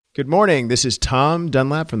Good morning. This is Tom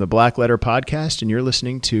Dunlap from the Black Letter Podcast, and you're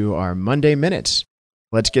listening to our Monday Minutes.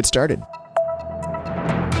 Let's get started.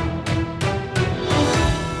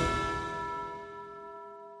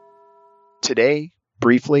 Today,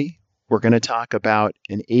 briefly, we're going to talk about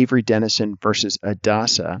an Avery Dennison versus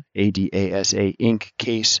ADASA, A-D-A-S-A, Inc.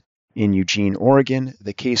 case in Eugene, Oregon.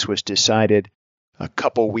 The case was decided a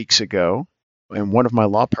couple weeks ago, and one of my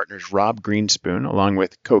law partners, Rob Greenspoon, along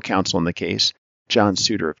with co-counsel in the case, John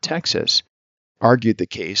Suter of Texas, argued the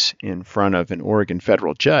case in front of an Oregon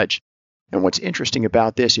federal judge. And what's interesting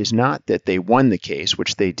about this is not that they won the case,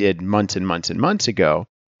 which they did months and months and months ago,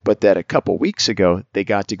 but that a couple weeks ago, they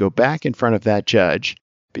got to go back in front of that judge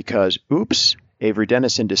because, Avery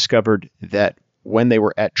Dennison discovered that when they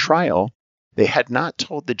were at trial, they had not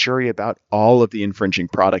told the jury about all of the infringing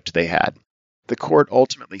product they had. The court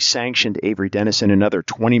ultimately sanctioned Avery Dennison another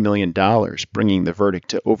 $20 million, bringing the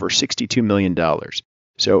verdict to over $62 million.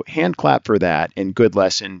 So hand clap for that, and good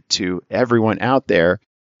lesson to everyone out there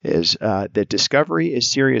is that discovery is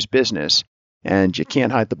serious business, and you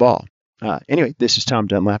can't hide the ball. Anyway, this is Tom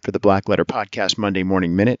Dunlap for the Black Letter Podcast Monday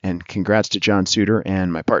Morning Minute, and congrats to John Suter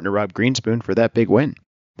and my partner Rob Greenspoon for that big win.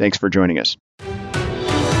 Thanks for joining us.